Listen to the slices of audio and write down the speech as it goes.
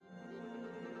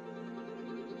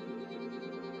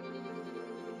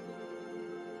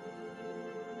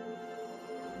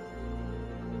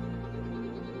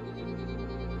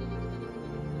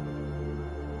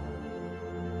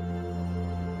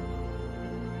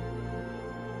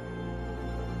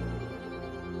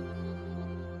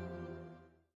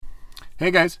Hey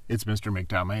guys, it's Mr.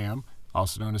 MGTOW AM,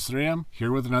 also known as 3M,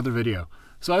 here with another video.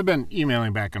 So I've been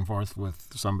emailing back and forth with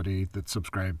somebody that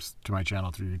subscribes to my channel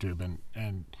through YouTube,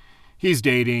 and he's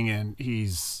dating, and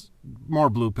he's more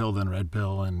blue pill than red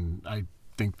pill, and I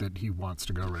think that he wants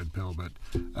to go red pill, but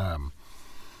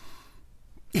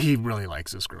he really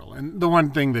likes this girl. And the one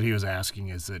thing that he was asking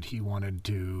is that he wanted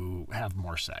to have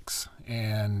more sex.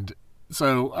 And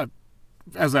so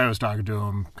as I was talking to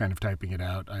him, kind of typing it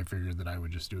out, I figured that I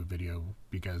would just do a video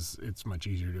because it's much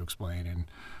easier to explain. And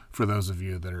for those of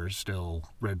you that are still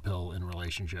red pill in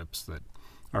relationships that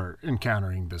are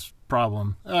encountering this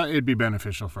problem, it'd be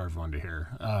beneficial for everyone to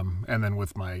hear. And then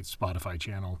with my Spotify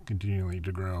channel continuing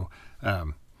to grow,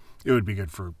 it would be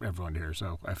good for everyone to hear.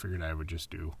 So I figured I would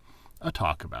just do a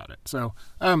talk about it. So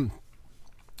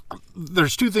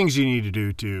there's two things you need to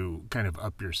do to kind of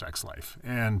up your sex life.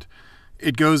 And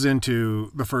it goes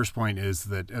into, the first point is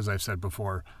that, as I've said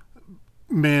before,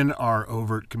 men are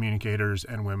overt communicators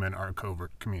and women are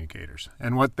covert communicators.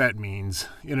 And what that means,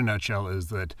 in a nutshell, is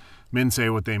that men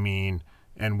say what they mean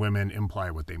and women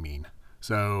imply what they mean.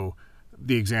 So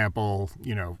the example,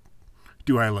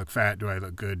 do I look fat? Do I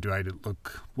look good? Do I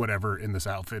look whatever in this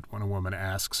outfit when a woman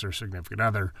asks her significant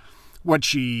other? What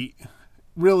she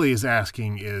really is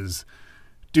asking is,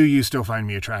 do you still find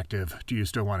me attractive? Do you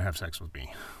still want to have sex with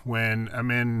me? When a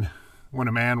man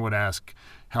would ask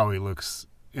how he looks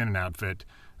in an outfit,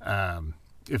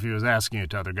 if he was asking it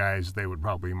to other guys, they would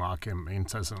probably mock him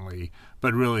incessantly.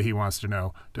 But really, he wants to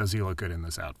know, does he look good in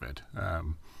this outfit?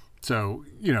 So,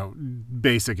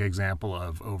 basic example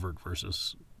of overt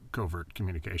versus covert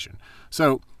communication.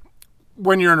 So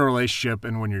when you're in a relationship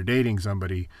and when you're dating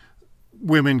somebody,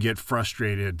 women get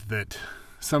frustrated that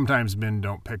sometimes men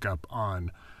don't pick up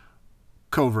on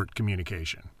covert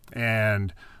communication,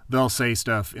 and they'll say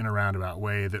stuff in a roundabout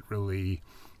way that really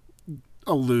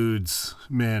eludes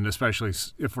men, especially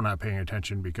if we're not paying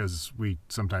attention, because we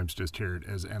sometimes just hear it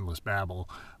as endless babble.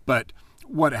 But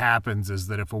what happens is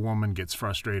that if a woman gets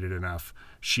frustrated enough,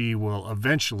 she will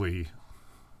eventually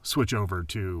switch over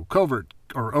to covert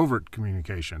or overt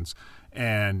communications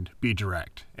and be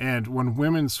direct. And when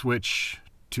women switch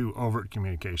to overt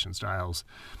communication styles,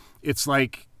 it's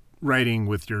like writing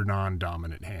with your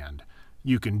non-dominant hand.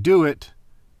 You can do it,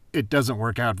 it doesn't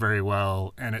work out very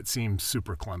well, and it seems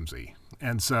super clumsy.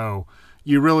 And so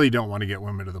you really don't want to get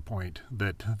women to the point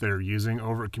that they're using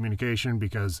overt communication,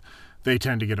 because they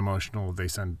tend to get emotional, they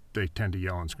tend to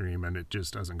yell and scream, and it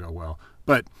just doesn't go well.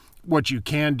 But what you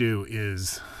can do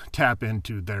is tap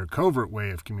into their covert way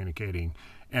of communicating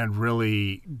and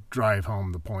really drive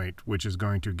home the point, which is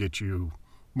going to get you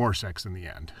more sex in the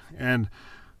end. And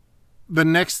the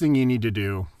next thing you need to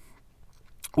do,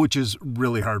 which is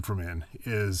really hard for men,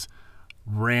 is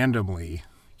randomly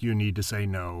you need to say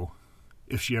no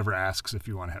if she ever asks if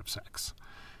you want to have sex.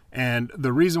 And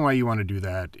the reason why you want to do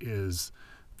that is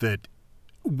that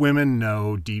women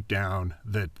know deep down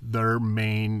that their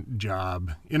main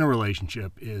job in a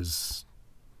relationship is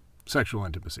sexual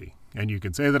intimacy. And you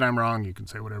can say that I'm wrong, you can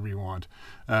say whatever you want,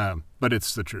 but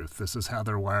it's the truth. This is how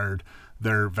they're wired.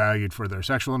 They're valued for their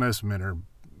sexualness. Men are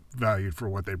valued for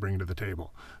what they bring to the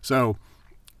table. So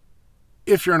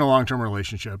if you're in a long-term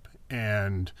relationship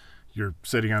and you're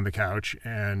sitting on the couch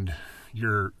and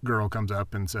your girl comes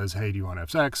up and says, hey, do you want to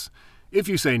have sex? If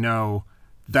you say no,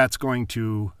 that's going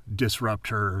to disrupt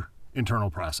her internal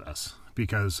process,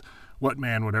 because what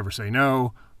man would ever say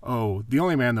no? Oh, the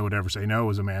only man that would ever say no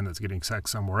is a man that's getting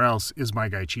sex somewhere else. Is my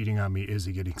guy cheating on me? Is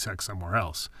he getting sex somewhere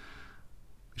else?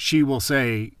 She will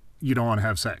say, you don't want to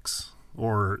have sex,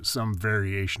 or some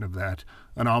variation of that,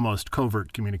 an almost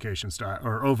covert communication style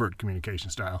or overt communication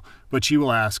style. But she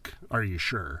will ask, are you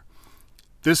sure?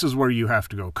 This is where you have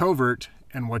to go covert,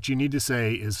 and what you need to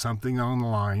say is something along the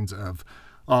lines of,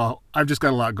 oh, I've just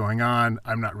got a lot going on.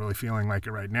 I'm not really feeling like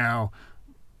it right now.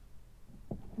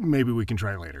 Maybe we can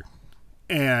try later.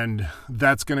 And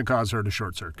that's going to cause her to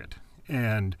short circuit.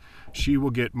 And she will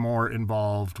get more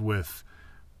involved with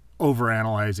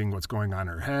overanalyzing what's going on in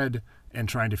her head and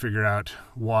trying to figure out,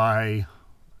 why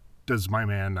does my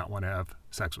man not want to have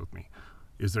sex with me?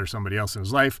 Is there somebody else in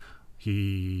his life?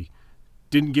 He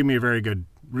didn't give me a very good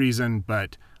reason,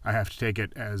 but I have to take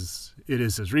it as it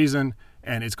is his reason.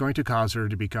 And it's going to cause her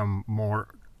to become more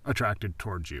attracted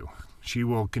towards you. She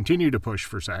will continue to push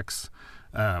for sex.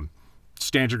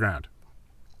 Stand your ground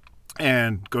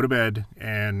and go to bed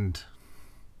and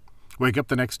wake up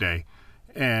the next day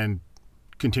and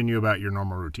continue about your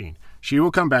normal routine. She will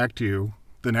come back to you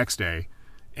the next day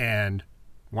and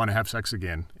want to have sex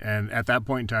again. And at that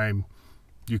point in time,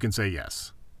 you can say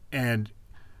yes. And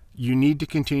you need to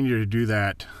continue to do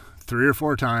that 3 or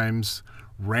 4 times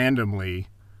randomly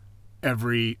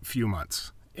every few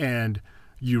months. And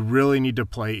you really need to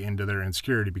play into their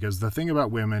insecurity, because the thing about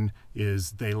women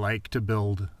is they like to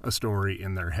build a story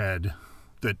in their head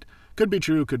that could be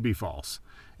true, could be false.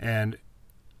 And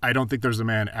I don't think there's a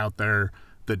man out there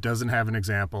that doesn't have an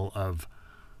example of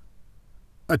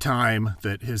a time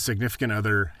that his significant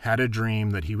other had a dream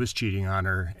that he was cheating on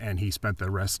her, and he spent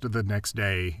the rest of the next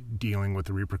day dealing with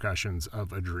the repercussions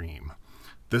of a dream.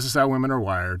 This is how women are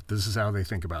wired. This is how they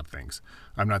think about things.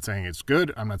 I'm not saying it's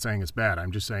good. I'm not saying it's bad.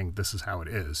 I'm just saying this is how it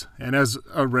is. And as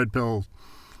a red pill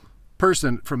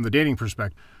person from the dating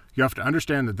perspective, you have to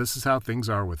understand that this is how things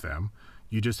are with them.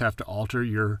 You just have to alter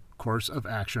your course of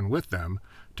action with them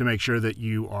to make sure that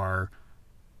you are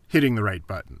hitting the right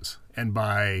buttons. And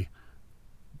by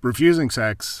refusing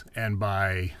sex and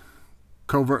by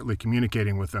covertly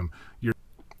communicating with them,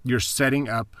 you're setting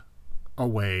up a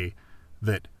way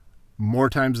that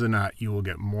more times than not, you will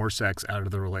get more sex out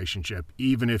of the relationship,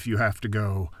 even if you have to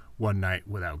go one night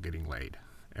without getting laid.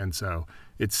 And so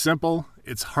it's simple.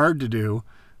 It's hard to do.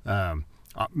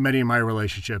 Many of my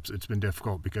relationships, it's been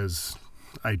difficult because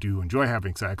I do enjoy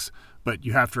having sex, but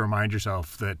you have to remind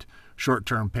yourself that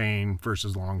short-term pain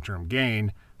versus long-term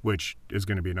gain, which is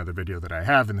going to be another video that I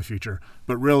have in the future,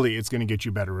 but really it's going to get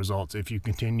you better results if you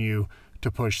continue to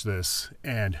push this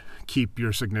and keep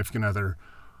your significant other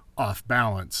off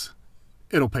balance.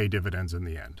 It'll pay dividends in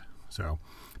the end. So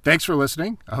thanks for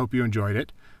listening. I hope you enjoyed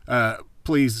it.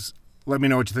 Please let me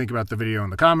know what you think about the video in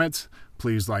the comments.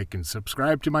 Please like and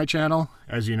subscribe to my channel.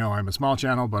 As you know, I'm a small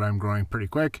channel, but I'm growing pretty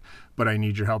quick, but I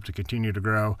need your help to continue to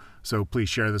grow. So please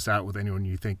share this out with anyone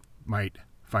you think might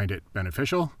find it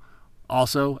beneficial.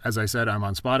 Also, as I said, I'm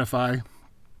on Spotify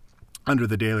under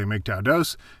the Daily MGTOW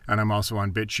Dose, and I'm also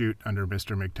on BitChute under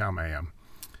Mr. MGTOW Mayhem.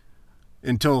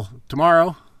 Until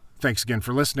tomorrow, thanks again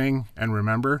for listening, and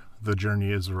remember, the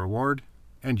journey is a reward,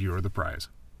 and you are the prize.